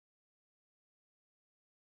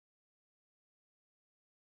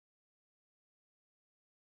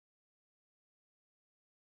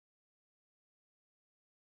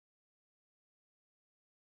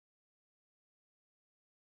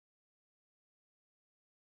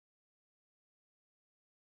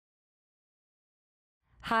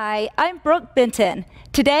Hi, I'm Brook Benten.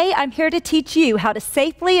 Today, I'm here to teach you how to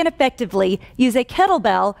safely and effectively use a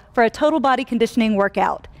kettlebell for a total body conditioning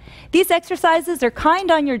workout. These exercises are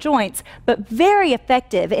kind on your joints, but very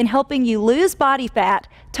effective in helping you lose body fat,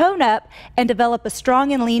 tone up, and develop a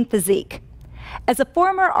strong and lean physique. As a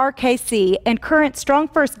former RKC and current Strong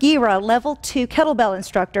First Gira Level 2 kettlebell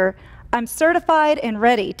instructor, I'm certified and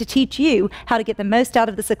ready to teach you how to get the most out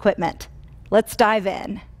of this equipment. Let's dive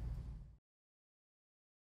in.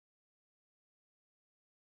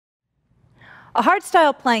 A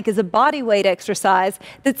hardstyle plank is a body weight exercise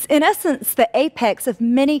that's in essence the apex of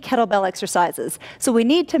many kettlebell exercises. So we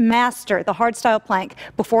need to master the hardstyle plank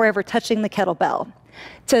before ever touching the kettlebell.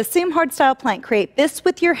 To assume hardstyle plank, create fists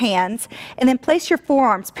with your hands and then place your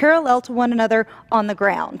forearms parallel to one another on the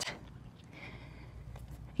ground.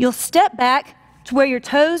 You'll step back to where your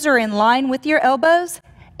toes are in line with your elbows,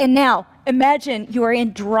 and now imagine you are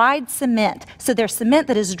in dried cement. So there's cement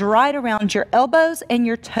that is dried around your elbows and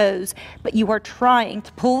your toes, but you are trying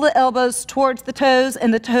to pull the elbows towards the toes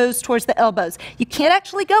and the toes towards the elbows. You can't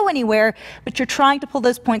actually go anywhere, but you're trying to pull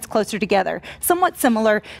those points closer together, somewhat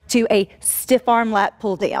similar to a stiff arm lat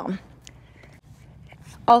pull down.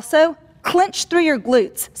 Also, clench through your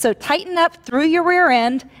glutes. So tighten up through your rear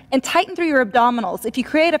end and tighten through your abdominals. If you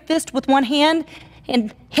create a fist with one hand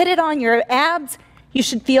and hit it on your abs, you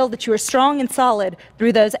should feel that you are strong and solid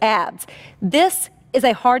through those abs. This is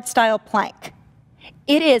a hardstyle plank.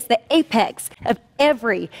 It is the apex of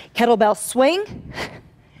every kettlebell swing.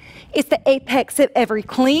 It's the apex of every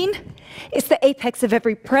clean. It's the apex of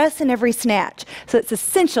every press and every snatch. So it's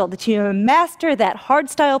essential that you master that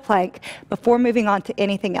hardstyle plank before moving on to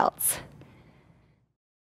anything else.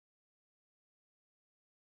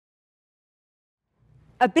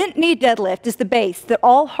 A bent knee deadlift is the base that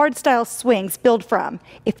all hardstyle swings build from.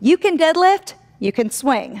 If you can deadlift, you can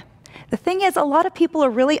swing. The thing is, a lot of people are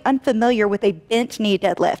really unfamiliar with a bent knee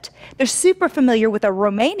deadlift. They're super familiar with a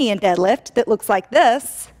Romanian deadlift that looks like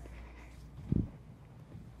this,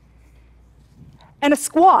 and a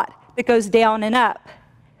squat that goes down and up.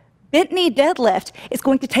 Bent knee deadlift is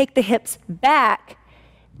going to take the hips back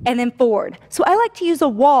and then forward. So I like to use a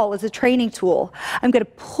wall as a training tool. I'm going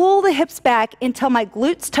to pull the hips back until my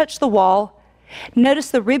glutes touch the wall. Notice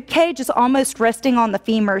the rib cage is almost resting on the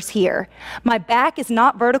femurs here. My back is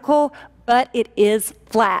not vertical, but it is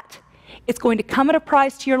flat. It's going to come at a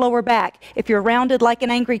price to your lower back if you're rounded like an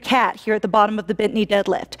angry cat here at the bottom of the bent knee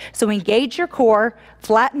deadlift. So engage your core,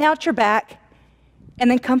 flatten out your back, and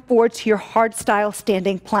then come forward to your hardstyle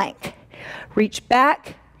standing plank. Reach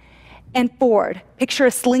back and forward. Picture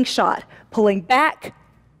a slingshot, pulling back,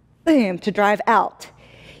 boom, to drive out.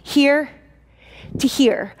 Here to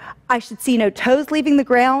here. I should see no toes leaving the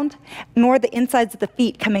ground, nor the insides of the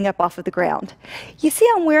feet coming up off of the ground. You see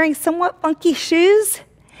I'm wearing somewhat funky shoes?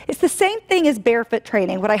 It's the same thing as barefoot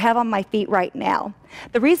training, what I have on my feet right now.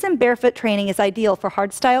 The reason barefoot training is ideal for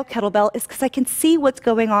hardstyle kettlebell is because I can see what's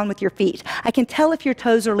going on with your feet. I can tell if your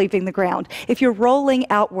toes are leaving the ground, if you're rolling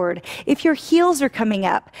outward, if your heels are coming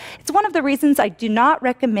up. It's one of the reasons I do not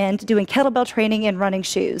recommend doing kettlebell training in running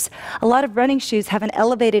shoes. A lot of running shoes have an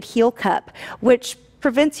elevated heel cup, which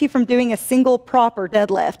prevents you from doing a single proper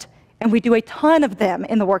deadlift. And we do a ton of them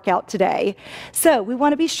in the workout today. So we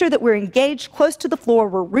want to be sure that we're engaged close to the floor,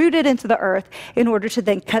 we're rooted into the earth in order to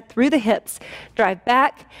then cut through the hips, drive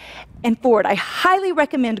back and forward. I highly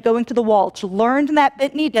recommend going to the wall to learn that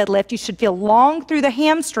bent knee deadlift. You should feel long through the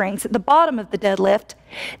hamstrings at the bottom of the deadlift,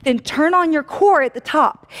 then turn on your core at the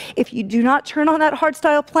top. If you do not turn on that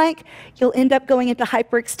hardstyle plank, you'll end up going into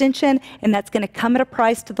hyperextension, and that's going to come at a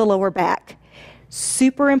price to the lower back.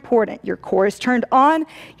 Super important. Your core is turned on,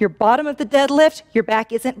 your bottom of the deadlift, your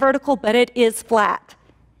back isn't vertical, but it is flat.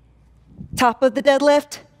 Top of the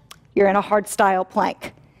deadlift, you're in a hardstyle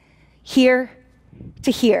plank. Here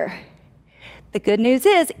to here. The good news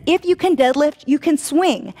is, if you can deadlift, you can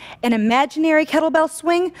swing. An imaginary kettlebell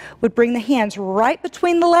swing would bring the hands right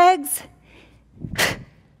between the legs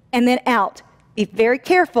and then out. Be very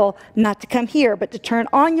careful not to come here, but to turn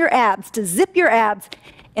on your abs, to zip your abs,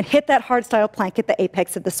 and hit that hardstyle plank at the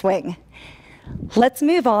apex of the swing. Let's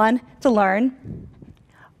move on to learn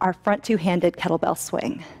our front two-handed kettlebell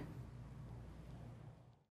swing.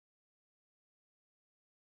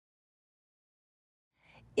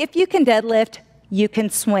 If you can deadlift, you can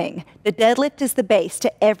swing. The deadlift is the base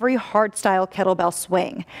to every hardstyle kettlebell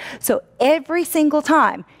swing. So every single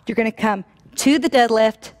time, you're going to come to the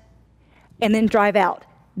deadlift and then drive out.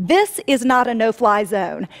 This is not a no-fly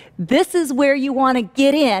zone. This is where you want to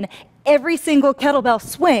get in every single kettlebell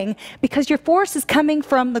swing because your force is coming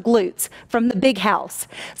from the glutes, from the big house.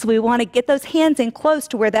 So we want to get those hands in close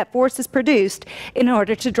to where that force is produced in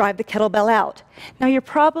order to drive the kettlebell out. Now you're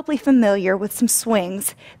probably familiar with some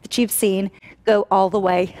swings that you've seen go all the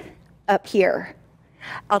way up here.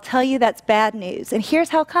 I'll tell you that's bad news, and here's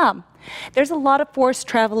how come. There's a lot of force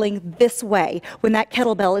traveling this way when that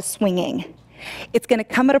kettlebell is swinging. It's going to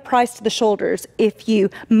come at a price to the shoulders if you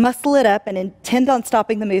muscle it up and intend on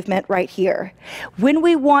stopping the movement right here. When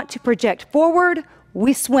we want to project forward,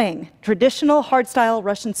 we swing, traditional hardstyle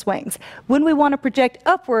Russian swings. When we want to project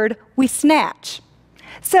upward, we snatch.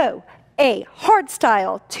 So a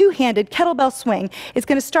hardstyle two-handed kettlebell swing is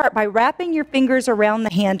going to start by wrapping your fingers around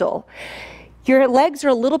the handle. Your legs are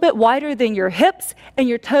a little bit wider than your hips, and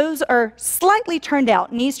your toes are slightly turned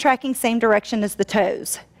out, knees tracking same direction as the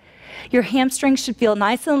toes. Your hamstrings should feel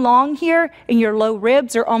nice and long here, and your low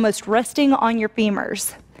ribs are almost resting on your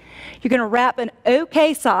femurs. You're going to wrap an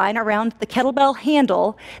OK sign around the kettlebell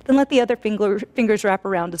handle, then let the other fingers wrap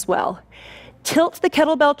around as well. Tilt the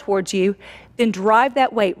kettlebell towards you, then drive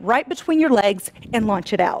that weight right between your legs and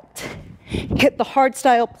launch it out. Hit the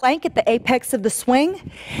hardstyle plank at the apex of the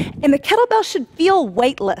swing, and the kettlebell should feel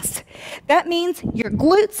weightless. That means your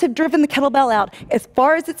glutes have driven the kettlebell out as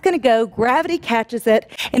far as it's going to go, gravity catches it,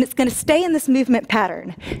 and it's going to stay in this movement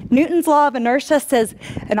pattern. Newton's law of inertia says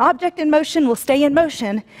an object in motion will stay in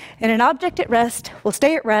motion, and an object at rest will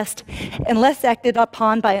stay at rest unless acted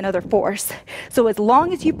upon by another force. So as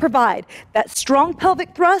long as you provide that strong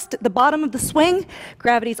pelvic thrust at the bottom of the swing,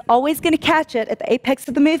 gravity's always going to catch it at the apex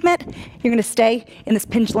of the movement. You're going to stay in this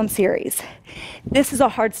pendulum series. This is a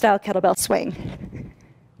hardstyle kettlebell swing.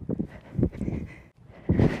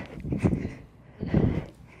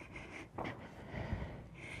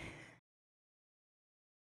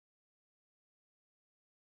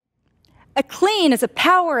 A clean is a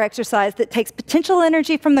power exercise that takes potential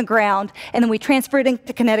energy from the ground, and then we transfer it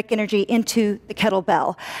into kinetic energy into the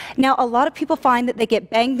kettlebell. Now, a lot of people find that they get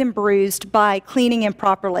banged and bruised by cleaning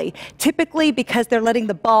improperly, typically because they're letting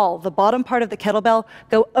the ball, the bottom part of the kettlebell,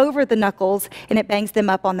 go over the knuckles, and it bangs them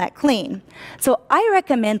up on that clean. So I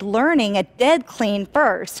recommend learning a dead clean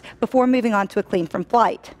first before moving on to a clean from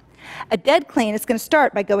flight. A dead clean is going to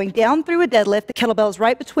start by going down through a deadlift. The kettlebell is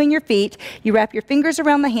right between your feet. You wrap your fingers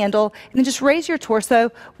around the handle, and then just raise your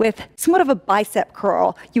torso with somewhat of a bicep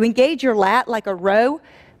curl. You engage your lat like a row,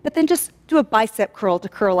 but then just do a bicep curl to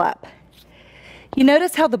curl up. You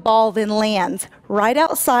notice how the ball then lands right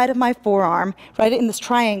outside of my forearm, right in this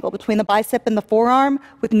triangle between the bicep and the forearm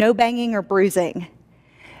with no banging or bruising.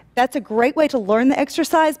 That's a great way to learn the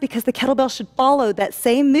exercise because the kettlebell should follow that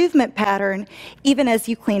same movement pattern even as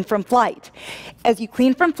you clean from flight. As you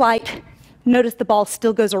clean from flight, notice the ball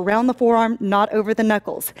still goes around the forearm, not over the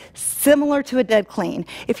knuckles, similar to a dead clean.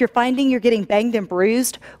 If you're finding you're getting banged and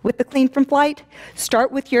bruised with the clean from flight,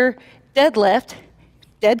 start with your deadlift,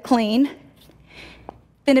 dead clean,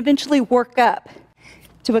 then eventually work up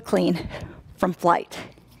to a clean from flight.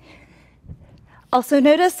 Also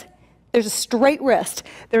notice there's a straight wrist.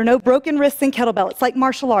 There are no broken wrists in kettlebell. It's like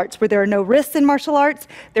martial arts, where there are no wrists in martial arts,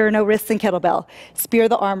 there are no wrists in kettlebell. Spear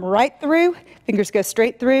the arm right through, fingers go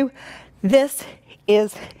straight through. This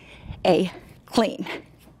is a clean.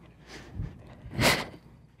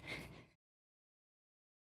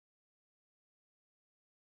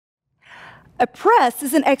 A press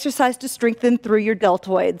is an exercise to strengthen through your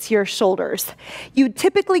deltoids, your shoulders. You would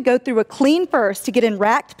typically go through a clean first to get in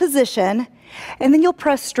racked position, and then you'll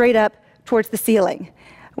press straight up towards the ceiling.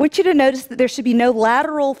 I want you to notice that there should be no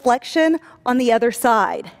lateral flexion on the other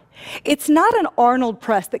side. It's not an Arnold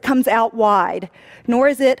press that comes out wide, nor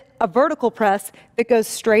is it a vertical press that goes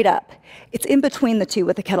straight up. It's in between the two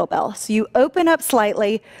with the kettlebell. So you open up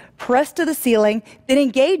slightly, press to the ceiling, then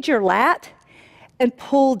engage your lat and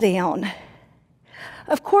pull down.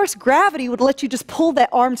 Of course, gravity would let you just pull that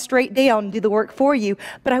arm straight down and do the work for you,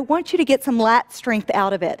 but I want you to get some lat strength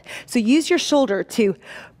out of it. So use your shoulder to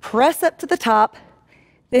press up to the top,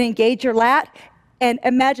 then engage your lat, and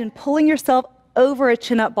imagine pulling yourself over a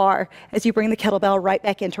chin-up bar as you bring the kettlebell right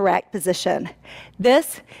back into rack position.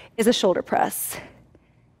 This is a shoulder press.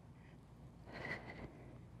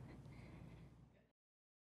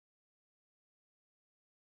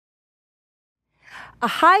 A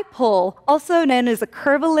high pull, also known as a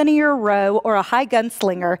curvilinear row or a high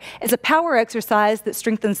gunslinger, is a power exercise that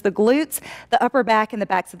strengthens the glutes, the upper back, and the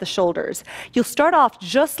backs of the shoulders. You'll start off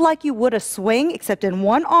just like you would a swing, except in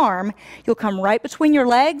one arm. You'll come right between your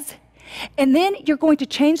legs, and then you're going to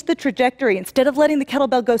change the trajectory. Instead of letting the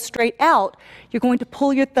kettlebell go straight out, you're going to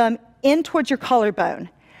pull your thumb in towards your collarbone.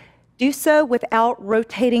 Do so without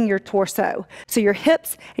rotating your torso. So your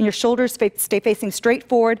hips and your shoulders stay facing straight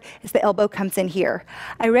forward as the elbow comes in here.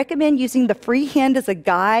 I recommend using the free hand as a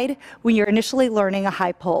guide when you're initially learning a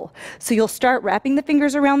high pull. So you'll start wrapping the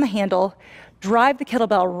fingers around the handle, drive the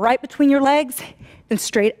kettlebell right between your legs, then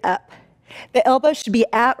straight up. The elbow should be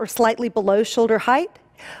at or slightly below shoulder height.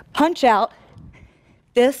 Punch out.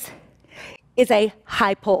 This is a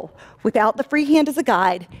high pull. Without the free hand as a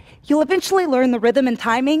guide, you'll eventually learn the rhythm and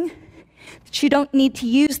timing that you don't need to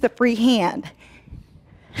use the free hand.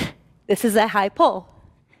 This is a high pull.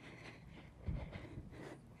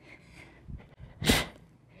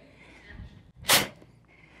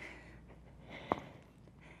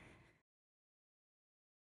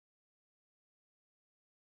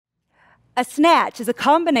 A snatch is a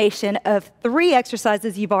combination of 3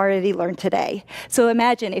 exercises you've already learned today. So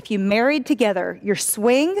imagine if you married together your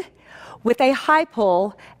swing with a high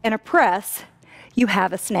pull and a press, you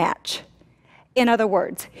have a snatch. In other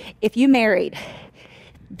words, if you married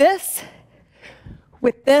this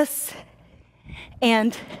with this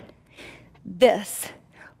and this,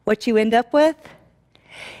 what you end up with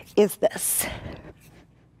is this.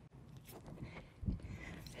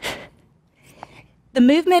 The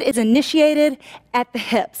movement is initiated at the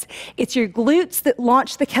hips. It's your glutes that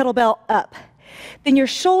launch the kettlebell up. Then your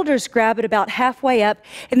shoulders grab it about halfway up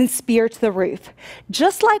and then spear to the roof.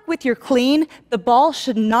 Just like with your clean, the ball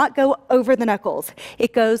should not go over the knuckles.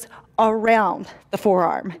 It goes around the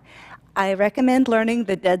forearm. I recommend learning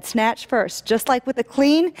the dead snatch first. Just like with the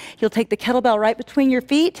clean, you'll take the kettlebell right between your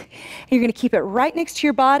feet, and you're going to keep it right next to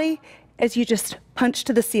your body as you just punch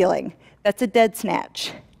to the ceiling. That's a dead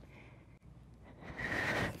snatch.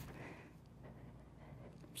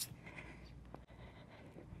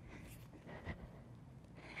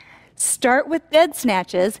 Start with dead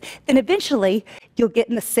snatches, then eventually you'll get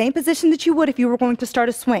in the same position that you would if you were going to start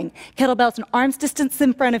a swing. Kettlebell's an arm's distance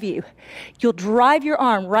in front of you. You'll drive your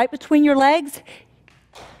arm right between your legs,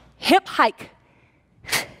 hip hike,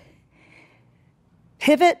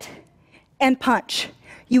 pivot, and punch.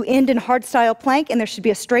 You end in hardstyle plank, and there should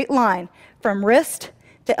be a straight line from wrist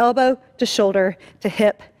to elbow to shoulder to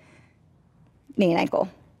hip, knee, and ankle,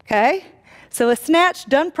 okay? So a snatch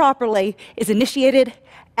done properly is initiated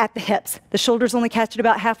at the hips. The shoulders only catch it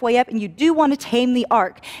about halfway up, and you do want to tame the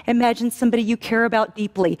arc. Imagine somebody you care about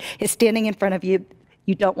deeply is standing in front of you.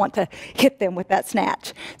 You don't want to hit them with that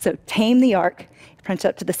snatch. So tame the arc, punch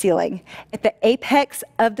up to the ceiling. At the apex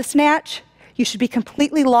of the snatch, you should be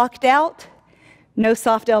completely locked out. No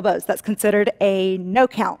soft elbows. That's considered a no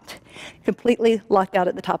count. Completely locked out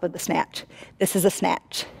at the top of the snatch. This is a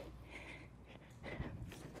snatch.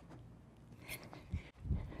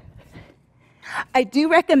 I do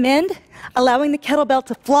recommend allowing the kettlebell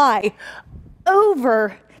to fly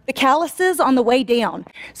over the calluses on the way down.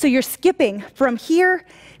 So you're skipping from here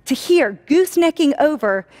to here, goosenecking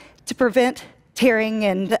over to prevent tearing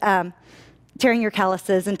and tearing your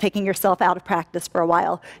calluses and taking yourself out of practice for a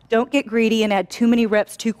while. Don't get greedy and add too many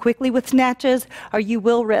reps too quickly with snatches, or you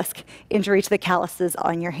will risk injury to the calluses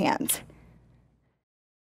on your hands.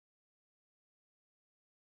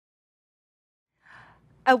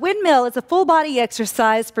 A windmill is a full body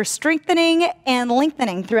exercise for strengthening and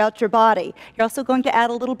lengthening throughout your body. You're also going to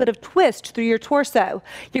add a little bit of twist through your torso.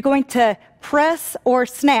 You're going to press or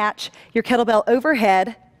snatch your kettlebell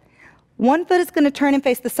overhead. One foot is going to turn and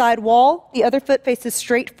face the side wall. The other foot faces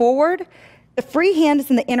straight forward. The free hand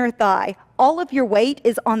is in the inner thigh. All of your weight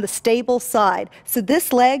is on the stable side. So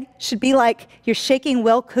this leg should be like you're shaking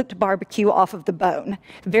well-cooked barbecue off of the bone.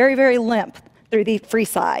 Very, very limp through the free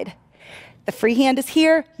side. The free hand is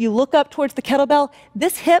here. You look up towards the kettlebell.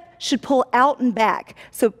 This hip should pull out and back.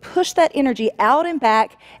 So push that energy out and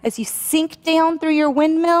back as you sink down through your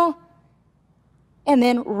windmill and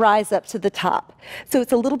then rise up to the top. So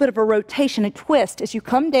it's a little bit of a rotation, a twist as you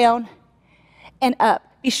come down and up.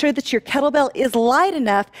 Be sure that your kettlebell is light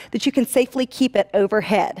enough that you can safely keep it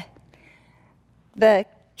overhead. The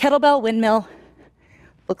kettlebell windmill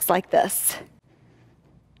looks like this.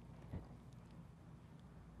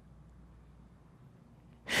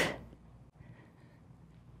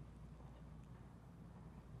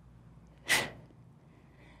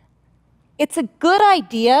 It's a good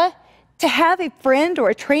idea to have a friend or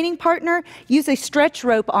a training partner use a stretch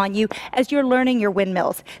rope on you as you're learning your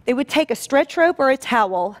windmills. They would take a stretch rope or a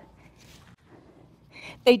towel.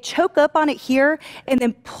 They'd choke up on it here and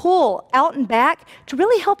then pull out and back to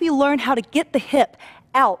really help you learn how to get the hip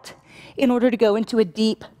out in order to go into a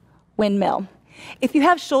deep windmill. If you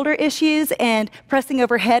have shoulder issues and pressing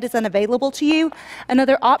overhead is unavailable to you,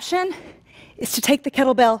 another option is to take the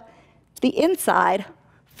kettlebell to the inside.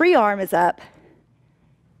 Free arm is up.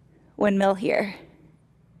 windmill here.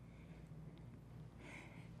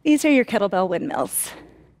 These are your kettlebell windmills.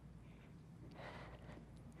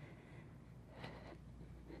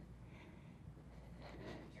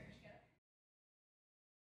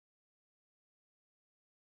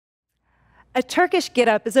 A Turkish Get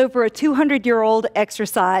Up is over a 200-year-old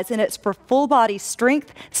exercise, and it's for full body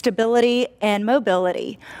strength, stability, and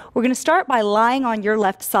mobility. We're going to start by lying on your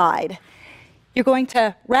left side. You're going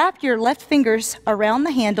to wrap your left fingers around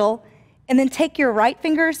the handle, and then take your right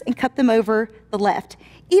fingers and cup them over the left.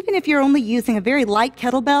 Even if you're only using a very light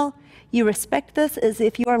kettlebell, you respect this as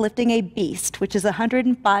if you are lifting a beast, which is a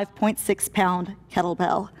 105.6-pound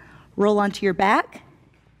kettlebell. Roll onto your back.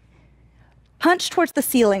 Punch towards the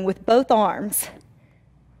ceiling with both arms.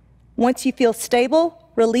 Once you feel stable,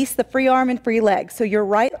 release the free arm and free leg. So your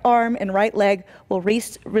right arm and right leg will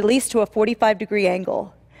release to a 45-degree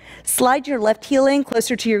angle. Slide your left heel in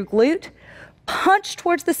closer to your glute. Punch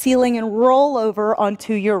towards the ceiling and roll over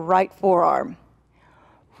onto your right forearm.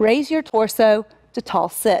 Raise your torso to tall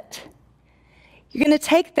sit. You're going to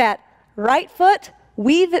take that right foot,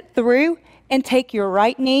 weave it through, and take your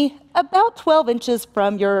right knee about 12 inches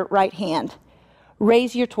from your right hand.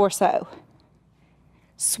 Raise your torso.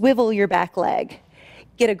 Swivel your back leg.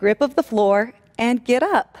 Get a grip of the floor and get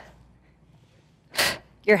up.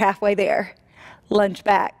 You're halfway there. Lunge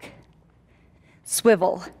back.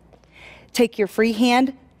 Swivel. Take your free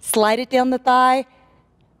hand, slide it down the thigh,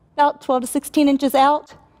 about 12 to 16 inches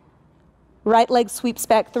out. Right leg sweeps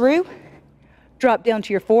back through. Drop down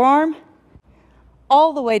to your forearm,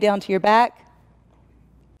 all the way down to your back.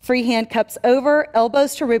 Free hand cups over,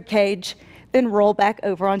 elbows to rib cage, then roll back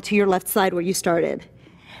over onto your left side where you started.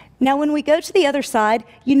 Now when we go to the other side,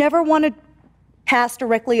 you never want to pass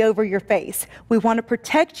directly over your face. We want to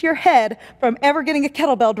protect your head from ever getting a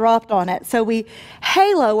kettlebell dropped on it. So we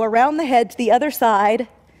halo around the head to the other side.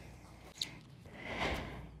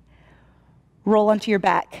 Roll onto your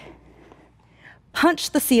back.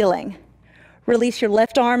 Punch the ceiling. Release your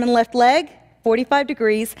left arm and left leg, 45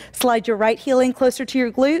 degrees. Slide your right heel in closer to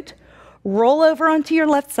your glute. Roll over onto your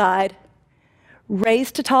left side.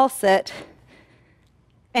 Raise to tall sit.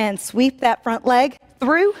 And sweep that front leg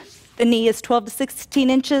through. The knee is 12 to 16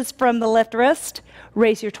 inches from the left wrist.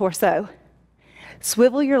 Raise your torso.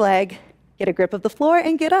 Swivel your leg, get a grip of the floor,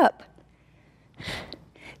 and get up.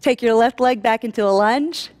 Take your left leg back into a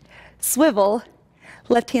lunge. Swivel.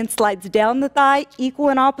 Left hand slides down the thigh, equal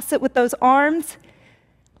and opposite with those arms.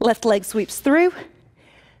 Left leg sweeps through.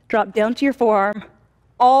 Drop down to your forearm,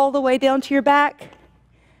 all the way down to your back.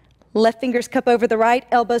 Left fingers cup over the right,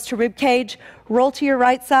 elbows to rib cage. Roll to your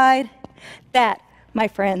right side. That, my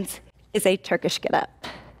friends, is a Turkish Get Up.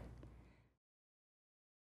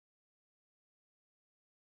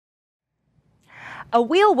 A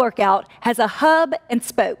wheel workout has a hub and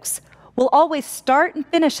spokes. We'll always start and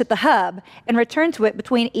finish at the hub and return to it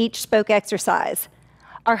between each spoke exercise.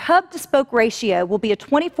 Our hub to spoke ratio will be a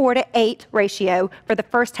 24:8 ratio for the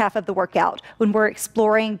first half of the workout when we're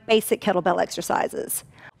exploring basic kettlebell exercises.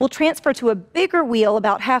 We'll transfer to a bigger wheel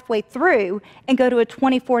about halfway through and go to a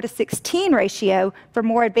 24:16 ratio for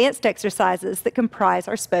more advanced exercises that comprise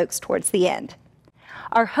our spokes towards the end.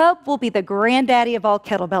 Our hub will be the granddaddy of all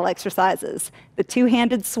kettlebell exercises, the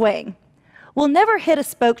two-handed swing. We'll never hit a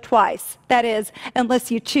spoke twice, that is,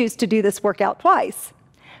 unless you choose to do this workout twice.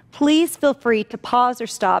 Please feel free to pause or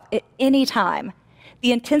stop at any time.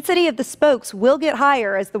 The intensity of the spokes will get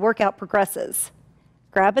higher as the workout progresses.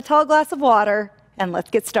 Grab a tall glass of water, and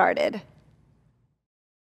let's get started.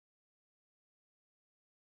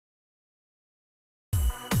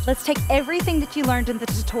 Let's take everything that you learned in the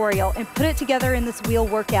tutorial and put it together in this wheel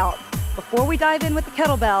workout. Before we dive in with the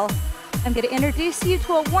kettlebell, I'm going to introduce you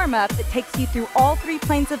to a warm-up that takes you through all three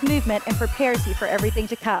planes of movement and prepares you for everything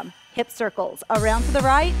to come. Hip circles, around to the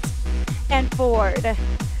right and forward.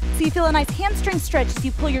 So you feel a nice hamstring stretch as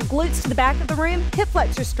you pull your glutes to the back of the room, hip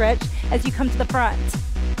flexor stretch as you come to the front.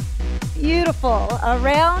 Beautiful.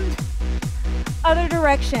 Around, other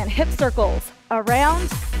direction, hip circles,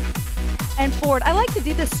 around and forward. I like to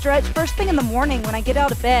do this stretch first thing in the morning when I get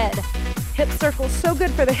out of bed. Hip circles, so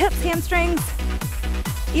good for the hips, hamstrings,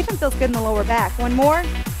 even feels good in the lower back. One more.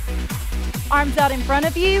 Arms out in front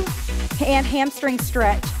of you and hamstring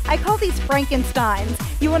stretch. I call these Frankensteins.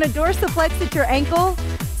 You want to dorsiflex at your ankle,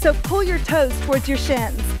 so pull your toes towards your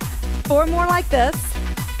shins. Four more like this.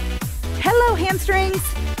 Hello, hamstrings.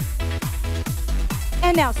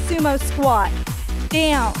 And now sumo squat,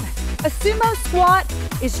 down. A sumo squat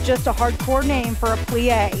is just a hardcore name for a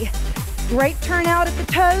plie. Great turnout at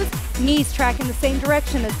the toes, knees tracking the same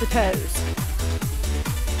direction as the toes.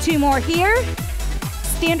 Two more here.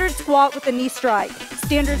 Standard squat with a knee strike.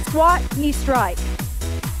 Standard squat, knee strike.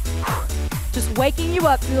 Just waking you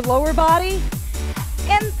up through the lower body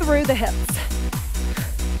and through the hips.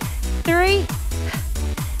 3,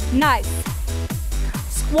 nice.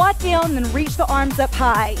 Squat down, then reach the arms up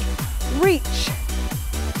high. Reach.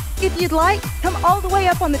 If you'd like, come all the way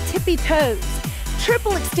up on the tippy toes.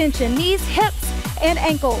 Triple extension, knees, hips, and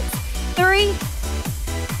ankles. 3,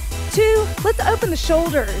 2, let's open the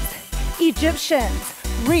shoulders. Egyptians,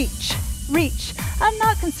 reach, reach. I'm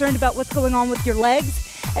not concerned about what's going on with your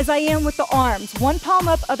legs as I am with the arms. One palm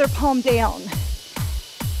up, other palm down.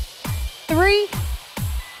 3,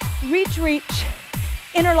 reach, reach.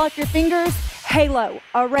 Interlock your fingers, halo,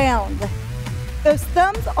 around. Those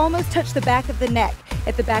thumbs almost touch the back of the neck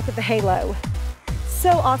at the back of the halo.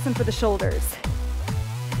 So awesome for the shoulders.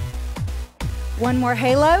 One more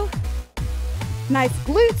halo. Nice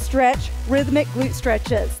glute stretch, rhythmic glute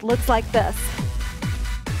stretches. Looks like this.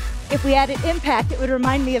 If we added impact, it would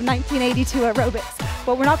remind me of 1982 aerobics,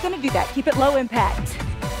 but we're not gonna do that. Keep it low impact.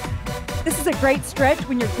 This is a great stretch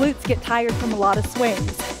when your glutes get tired from a lot of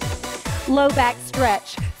swings. Low back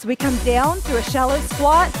stretch. So we come down through a shallow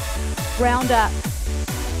squat, round up.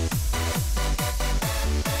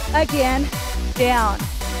 Again, down.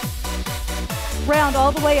 Round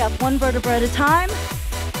all the way up, one vertebra at a time.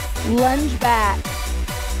 Lunge back,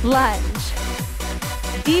 lunge.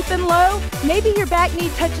 Deep and low, maybe your back knee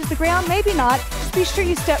touches the ground, maybe not. Just be sure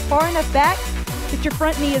you step far enough back that your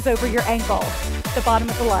front knee is over your ankle, the bottom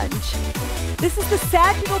of the lunge. This is the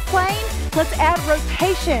sagittal plane. Let's add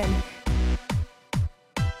rotation.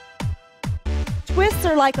 Twists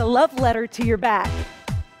are like a love letter to your back.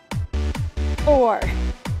 4,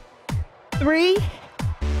 3,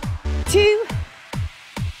 2,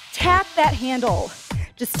 tap that handle.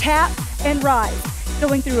 Just tap and rise,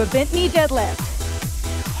 going through a bent knee deadlift.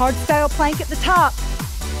 Hardstyle plank at the top.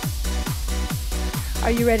 Are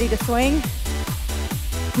you ready to swing?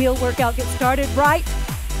 Wheel workout gets started right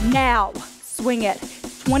now. Swing it.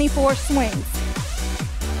 24 swings.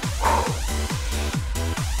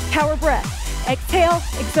 Power breath. Exhale,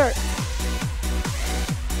 exert.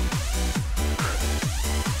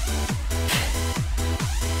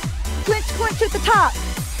 Clench, clench at the top.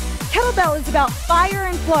 Kettlebell is about fire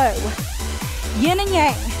and flow. Yin and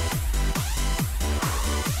yang.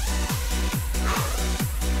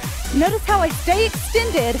 Notice how I stay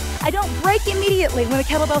extended. I don't break immediately when the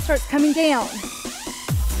kettlebell starts coming down.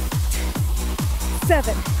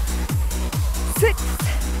 7, 6.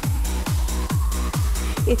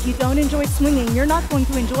 If you don't enjoy swinging, you're not going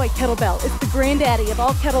to enjoy kettlebell. It's the granddaddy of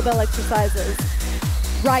all kettlebell exercises.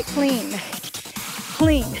 Right, clean,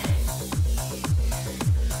 clean.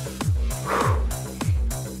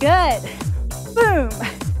 Good. Boom.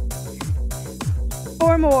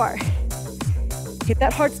 4 more. Hit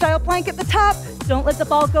that hardstyle plank at the top. Don't let the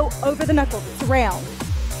ball go over the knuckles. It's round.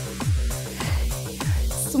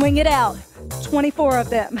 Swing it out. 24 of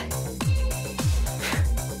them.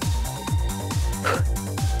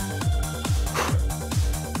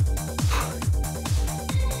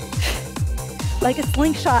 Like a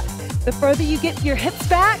slingshot, the further you get your hips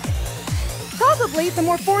back, probably the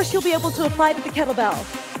more force you'll be able to apply to the kettlebell.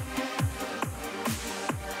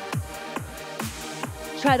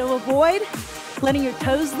 Try to avoid letting your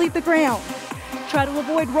toes leave the ground. Try to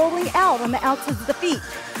avoid rolling out on the outsides of the feet.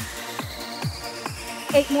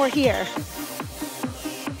 8 more here.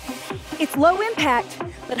 It's low impact,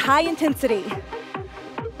 but high intensity.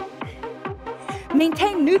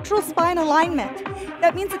 Maintain neutral spine alignment.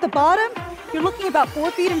 That means at the bottom, you're looking about 4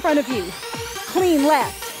 feet in front of you. Clean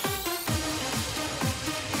left.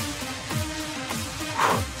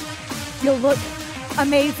 You'll look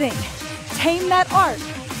amazing. Tame that arc,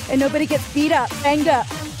 and nobody gets beat up, banged up.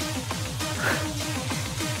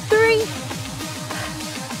 3.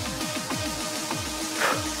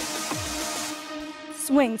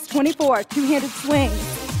 Swings, 24, two-handed swings.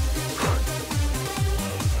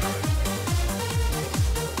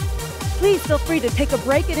 Please feel free to take a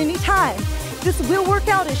break at any time. This wheel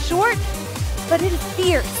workout is short, but it is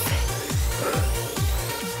fierce.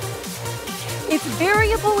 It's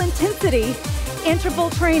variable intensity interval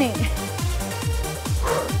training.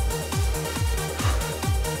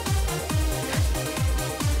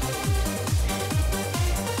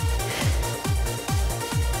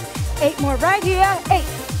 Eight more right here. 8.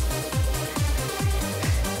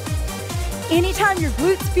 Anytime your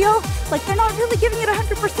glutes feel like they're not really giving it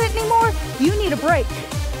 100% anymore, you need a break.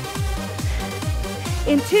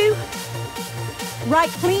 In 2, right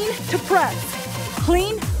clean to press.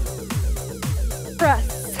 Clean,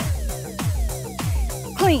 press.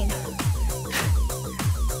 Clean,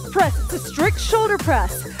 press. It's a strict shoulder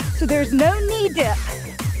press. So there's no knee dip.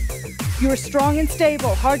 You're strong and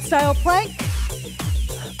stable. Hardstyle plank.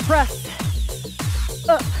 Press.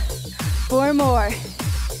 Up. 4 more.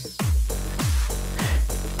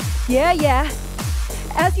 Yeah.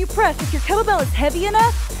 As you press, if your kettlebell is heavy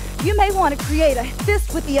enough, you may want to create a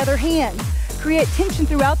fist with the other hand. Create tension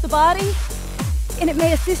throughout the body, and it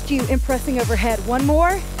may assist you in pressing overhead. 1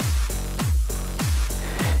 more.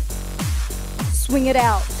 Swing it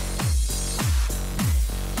out.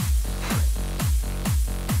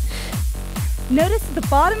 Notice at the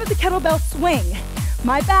bottom of the kettlebell swing,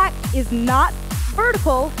 my back is not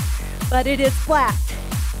vertical, but it is flat.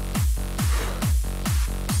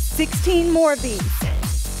 16 more of these.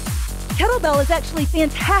 Kettlebell is actually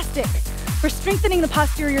fantastic for strengthening the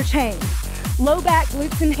posterior chain, low back,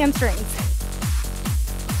 glutes, and hamstrings.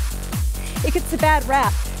 It gets a bad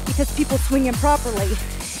rap because people swing improperly,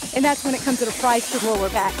 and that's when it comes at a price to the lower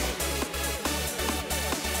back.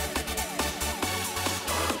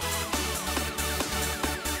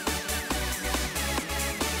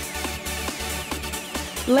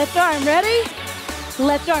 Left arm, ready?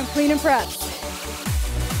 Left arm, clean and press.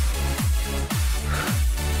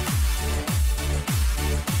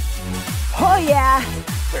 Oh yeah,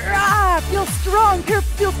 feels strong,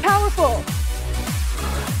 feels powerful.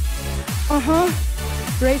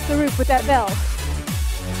 Raise the roof with that bell.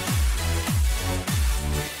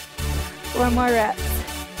 4 more reps.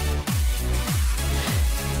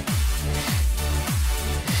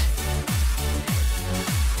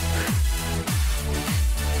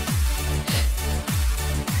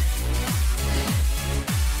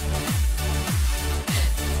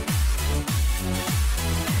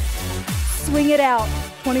 Swing it out,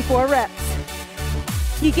 24 reps.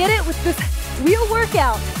 You get it with this real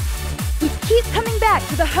workout. We keep coming back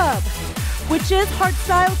to the hub, which is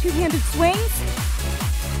hardstyle two-handed swings,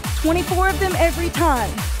 24 of them every time.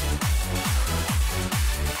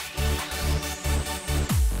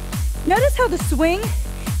 Notice how the swing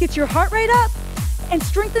gets your heart rate up and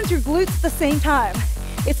strengthens your glutes at the same time.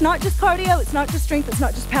 It's not just cardio, it's not just strength, it's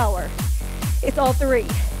not just power. It's all 3.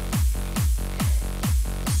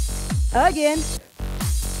 Again.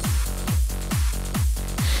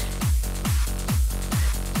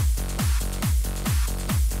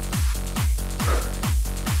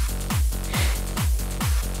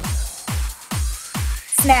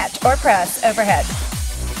 Snatch or press overhead.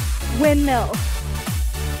 Windmill.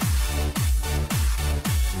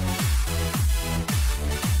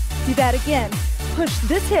 Do that again. Push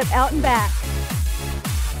this hip out and back.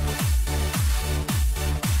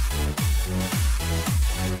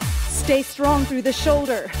 Stay strong through the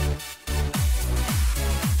shoulder.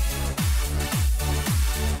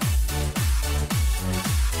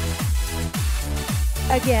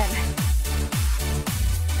 Again.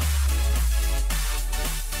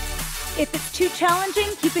 If it's too challenging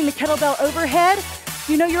keeping the kettlebell overhead,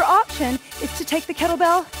 you know your option is to take the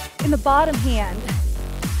kettlebell in the bottom hand.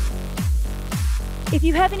 If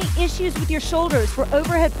you have any issues with your shoulders where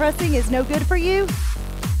overhead pressing is no good for you,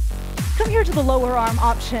 come here to the lower arm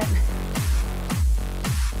option.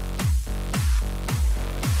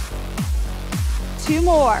 Two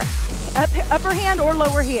more, upper hand or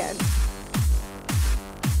lower hand.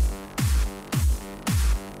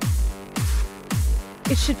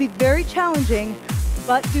 It should be very challenging,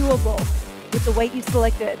 but doable with the weight you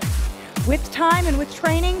selected. With time and with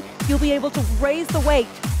training, you'll be able to raise the weight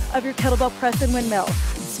of your kettlebell press and windmill.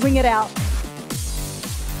 Swing it out.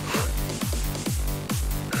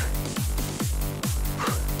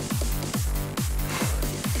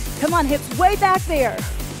 Come on, hips way back there.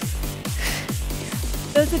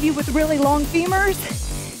 Those of you with really long femurs,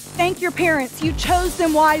 thank your parents. You chose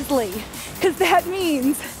them wisely, because that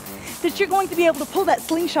means that you're going to be able to pull that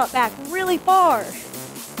slingshot back really far.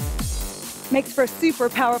 Makes for a super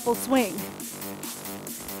powerful swing.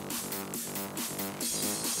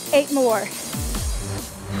 8 more.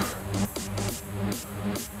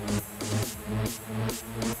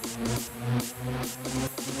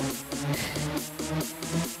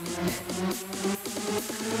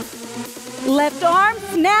 Left arm,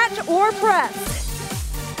 snatch or press.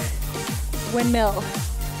 Windmill.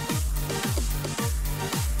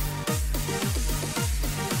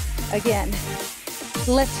 Again.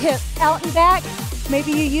 Left hip out and back.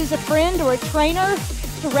 Maybe you use a friend or a trainer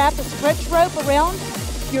to wrap a stretch rope around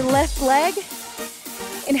your left leg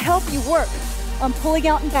and help you work on pulling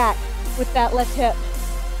out and back with that left hip.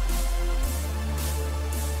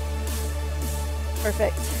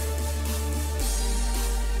 Perfect.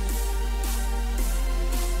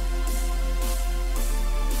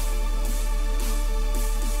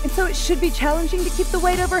 And so it should be challenging to keep the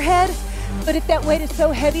weight overhead, But if that weight is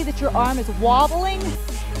so heavy that your arm is wobbling,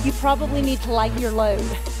 you probably need to lighten your load.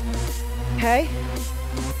 Okay?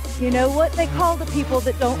 You know what they call the people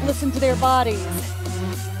that don't listen to their bodies?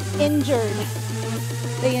 Injured.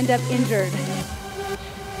 They end up injured.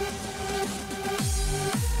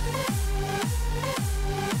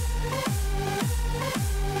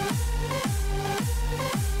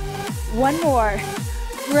 One more.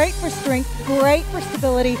 Great for strength, great for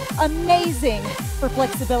stability, amazing for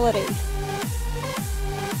flexibility.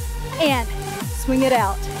 And swing it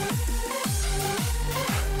out.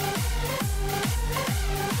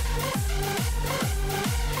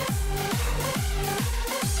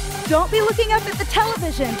 Don't be looking up at the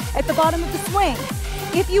television at the bottom of the swing.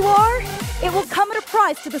 If you are, it will come at a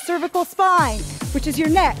price to the cervical spine, which is your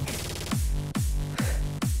neck.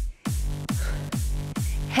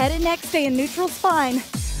 Head and neck stay in neutral spine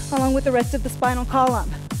along with the rest of the spinal column.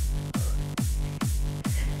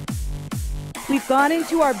 We've gone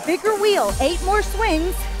into our bigger wheel, 8 more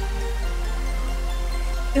swings.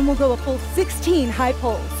 Then we'll go a full 16 high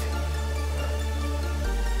pulls.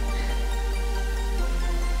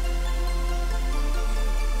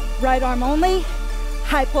 Right arm only,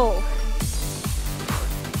 high pull.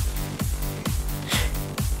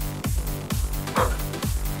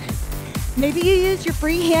 Maybe you use your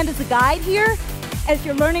free hand as a guide here as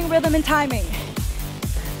you're learning rhythm and timing.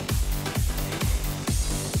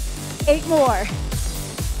 8 more.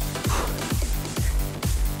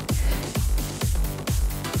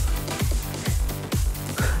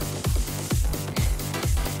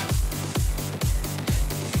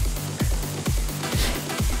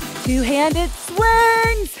 Two-handed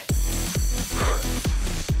swings.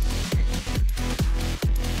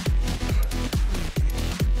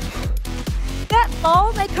 That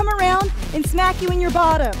ball may come around and smack you in your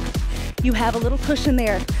bottom. You have a little cushion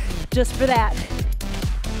there just for that.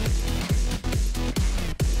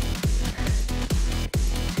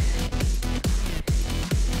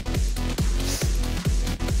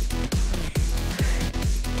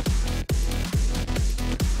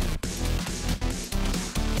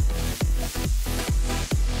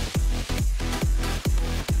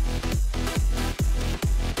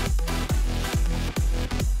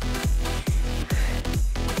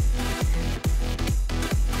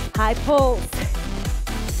 High pulls.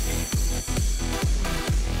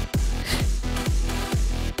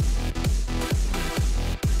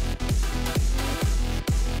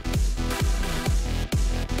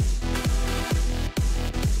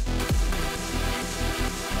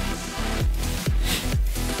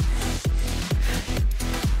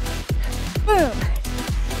 Boom.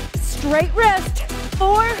 Straight wrist.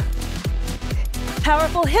 4.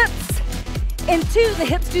 Powerful hips. And 2, the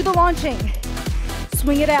hips do the launching.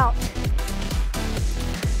 Swing it out.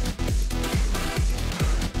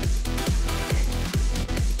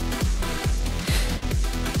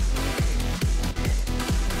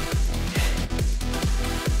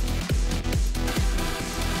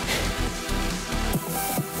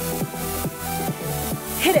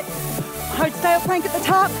 Hit it. Hardstyle plank at the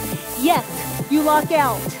top. Yes, you lock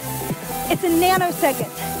out. It's a nanosecond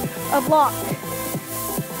of lock.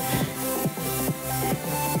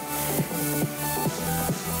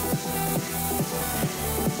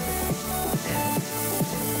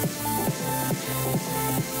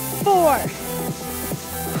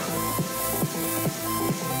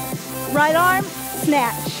 Right arm,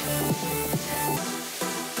 snatch.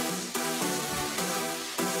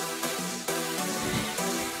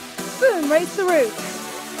 Boom, raise the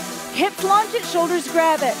roof. Hips launch it, shoulders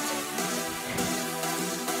grab it.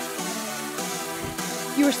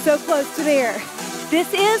 You are so close to there.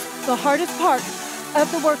 This is the hardest part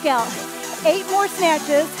of the workout. 8 more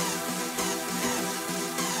snatches.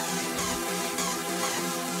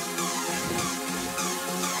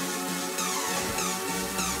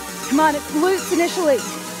 Come on, it's glutes initially.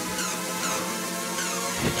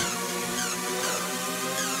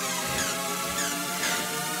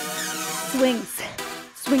 Swings.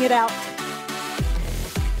 Swing it out.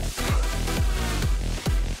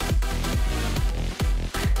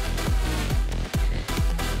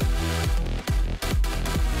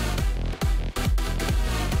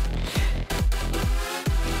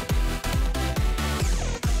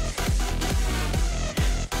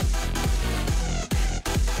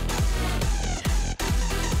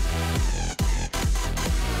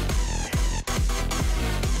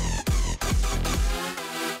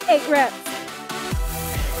 Eight reps.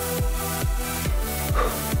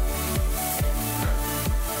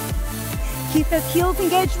 Keep those heels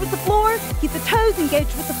engaged with the floor. Keep the toes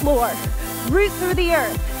engaged with the floor. Root through the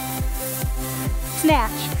earth.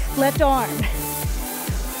 Snatch, left arm.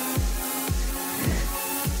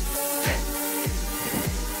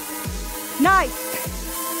 Nice.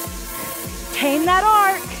 Tame that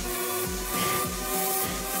arc.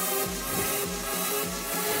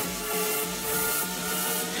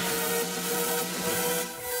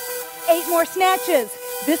 Eight more snatches.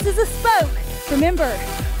 This is a spoke. Remember,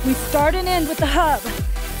 we start and end with the hub,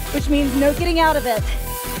 which means no getting out of it.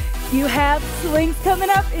 You have swings coming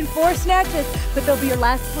up in 4 snatches, but they'll be your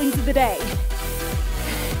last swings of the day.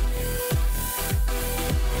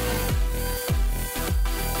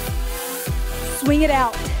 Swing it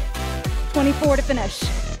out. 24 to finish.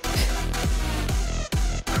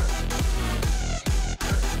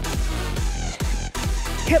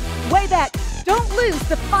 Way back. Don't lose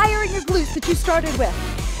the fire in your glutes that you started with.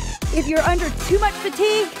 If you're under too much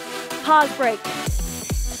fatigue, pause break.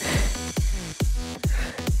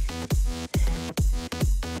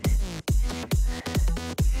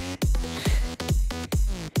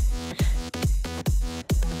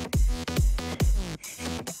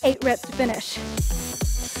 Eight reps to finish.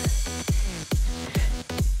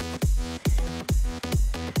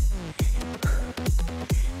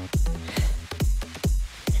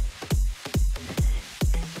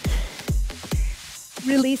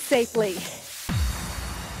 Release safely.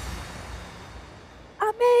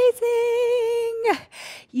 Amazing!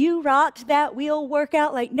 You rocked that wheel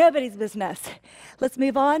workout like nobody's business. Let's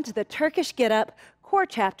move on to the Turkish Get Up core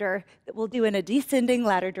chapter that we'll do in a descending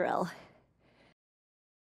ladder drill.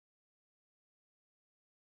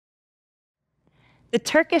 The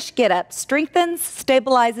Turkish Get Up strengthens,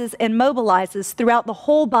 stabilizes, and mobilizes throughout the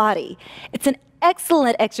whole body. It's an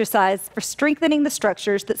excellent exercise for strengthening the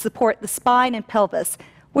structures that support the spine and pelvis,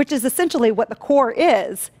 which is essentially what the core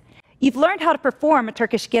is. You've learned how to perform a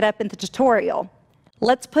Turkish Get Up in the tutorial.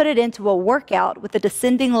 Let's put it into a workout with a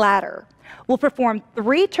descending ladder. We'll perform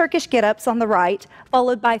 3 Turkish Get Ups on the right,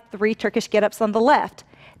 followed by 3 Turkish Get Ups on the left.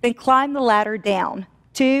 Then climb the ladder down.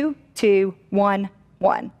 2, 2, 1,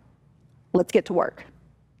 1. Let's get to work.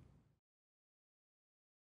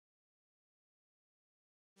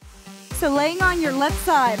 So laying on your left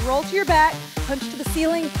side, roll to your back, punch to the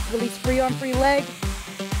ceiling, release free arm, free leg,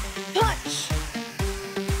 punch.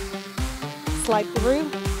 Slide through,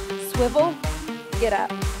 swivel, get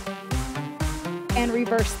up. And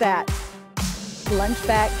reverse that. Lunge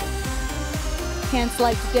back, hand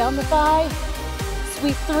slides down the thigh,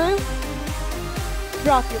 sweep through,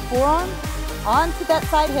 drop your forearm onto that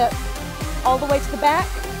side hip, all the way to the back,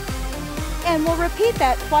 and we'll repeat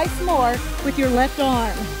that twice more with your left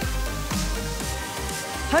arm.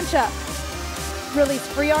 Punch up, release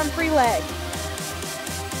free arm, free leg.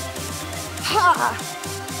 Ha!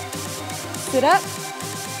 Sit up,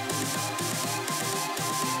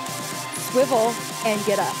 swivel, and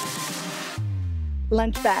get up.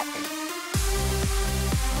 Lunge back.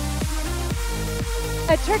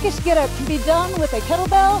 A Turkish Get Up can be done with a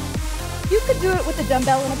kettlebell. You could do it with a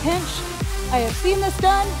dumbbell in a pinch. I have seen this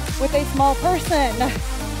done with a small person.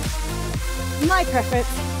 My preference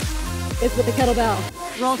is with a kettlebell.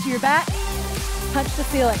 Roll to your back, punch the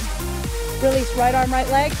ceiling. Release right arm, right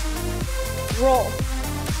leg, roll.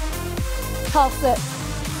 Tall sit,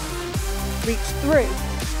 reach through.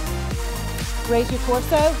 Raise your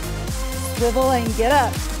torso, swivel and get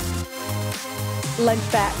up.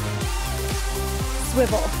 Lunge back,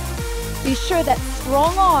 swivel. Be sure that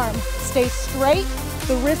strong arm stays straight,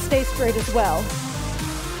 the wrist stays straight as well.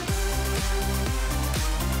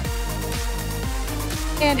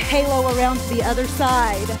 And halo around to the other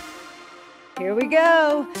side. Here we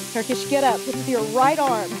go. Turkish Get Up with your right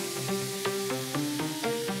arm.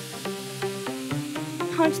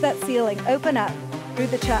 Punch that ceiling, open up through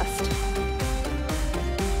the chest.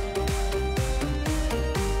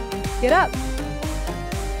 Get up.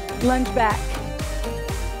 Lunge back.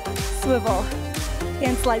 Swivel.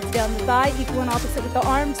 Hand slides down the thigh, equal and opposite with the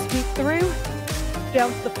arm. Sweep through.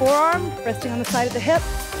 Down to the forearm, resting on the side of the hip,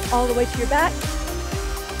 all the way to your back.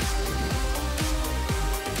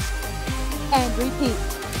 And repeat.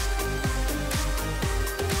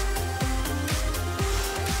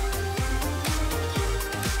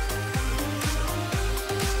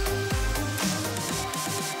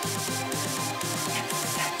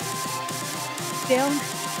 Down.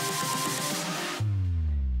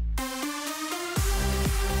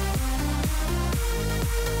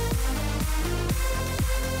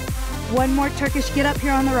 One more Turkish Get Up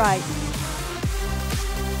here on the right.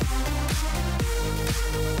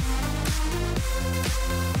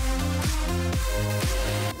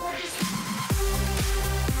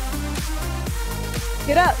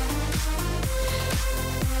 Get up.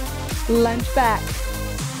 Lunge back.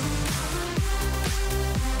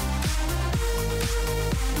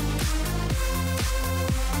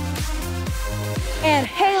 And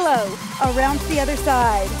halo Around to the other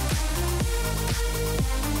side.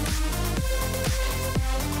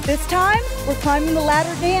 This time, we're climbing the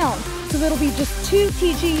ladder down, so it'll be just 2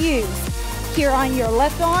 TGUs. Here on your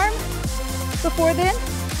left arm. Before then,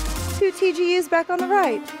 2 TGUs back on the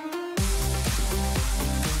right.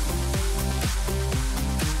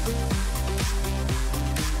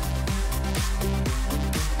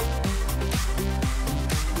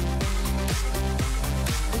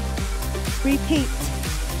 Repeat.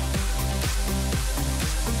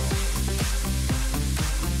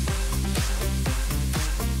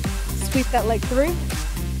 Sweep that leg through.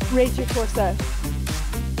 Raise your torso.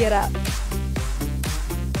 Get up.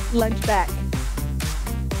 Lunge back.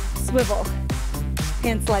 Swivel.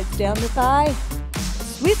 Hand slides down the thigh.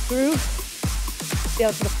 Sweep through.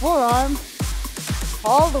 Down to the forearm.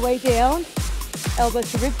 All the way down. Elbow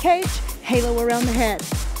to rib cage. Halo around the head.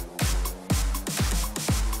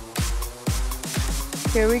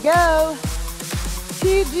 Here we go.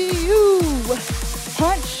 TGU.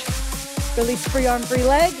 Punch. Release free arm, free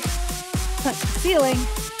leg. Punch the ceiling.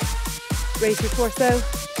 Raise your torso.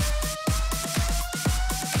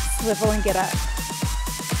 Swivel and get up.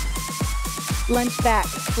 Lunge back,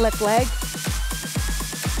 left leg.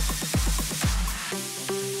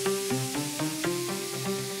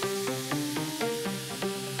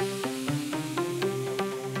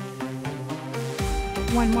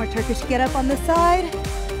 One more Turkish get up on the side.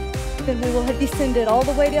 Then we will have descended all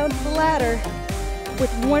the way down to the ladder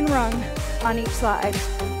with 1 rung on each side.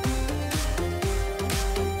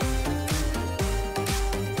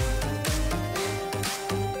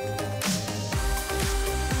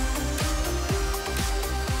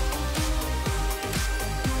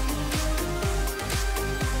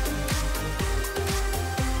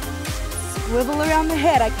 Swivel around the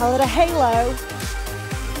head. I call it a halo.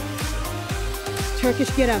 Turkish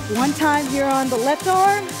get up. 1 time here on the left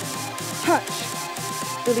arm. Punch.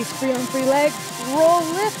 Release free arm, free leg. Roll,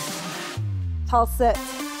 lift. Tall sit.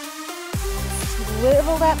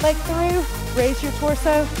 Swivel that leg through. Raise your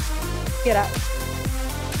torso. Get up.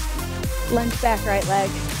 Lunge back, right leg.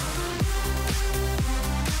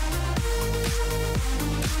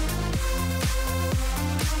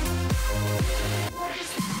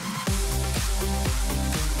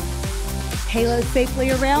 Halo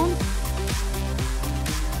safely around.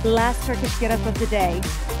 Last Turkish get up of the day.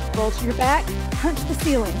 Roll to your back, punch the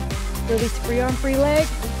ceiling. Release free arm, free leg.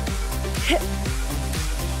 Hip.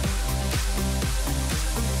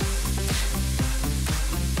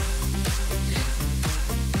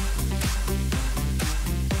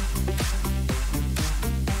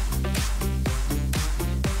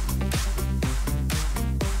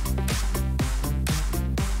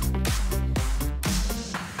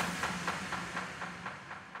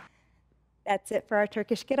 That's it for our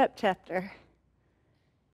Turkish Get Up chapter.